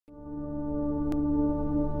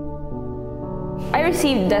I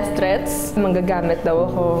received death threats. Manggagamit daw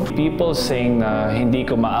ako. People saying na hindi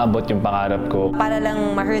ko maabot yung pangarap ko. Para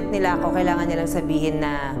lang ma-hurt nila ako, kailangan nilang sabihin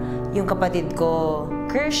na yung kapatid ko,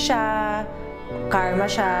 curse siya, karma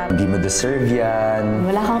siya. Hindi mo deserve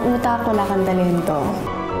yan. Wala kang utak, wala kang talento.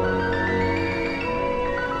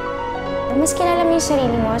 Mas kilala mo yung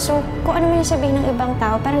sarili mo, so kung ano mo yung sabihin ng ibang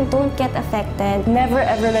tao, parang don't get affected. Never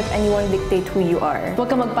ever let anyone dictate who you are. Huwag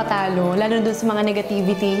ka magpatalo, lalo na dun sa mga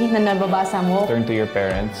negativity na nababasa mo. Turn to your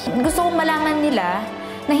parents. Gusto kong malaman nila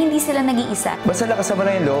na hindi sila nag-iisa. Basta lakasan mo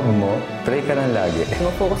na yung loob mo, pray ka lang lagi.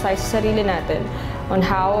 Mag-focus tayo sa sarili natin on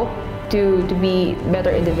how to be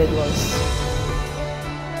better individuals.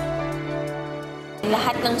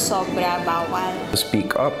 Lahat ng sobra, bawal.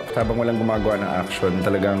 Speak up. Habang walang gumagawa ng action,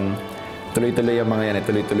 talagang tuloy-tuloy ang mga yan,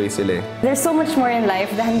 tuloy-tuloy sila. There's so much more in life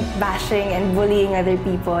than bashing and bullying other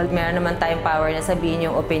people. Meron naman tayong power na sabihin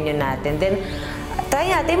yung opinion natin. Then, try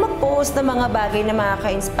natin mag-post ng mga bagay na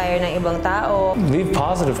makaka-inspire ng ibang tao. Leave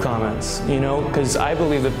positive comments, you know, because I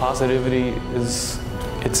believe that positivity is,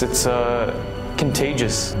 it's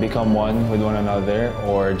contagious. Become one with one another,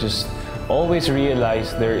 or just always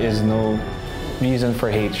realize there is no reason for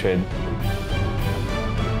hatred.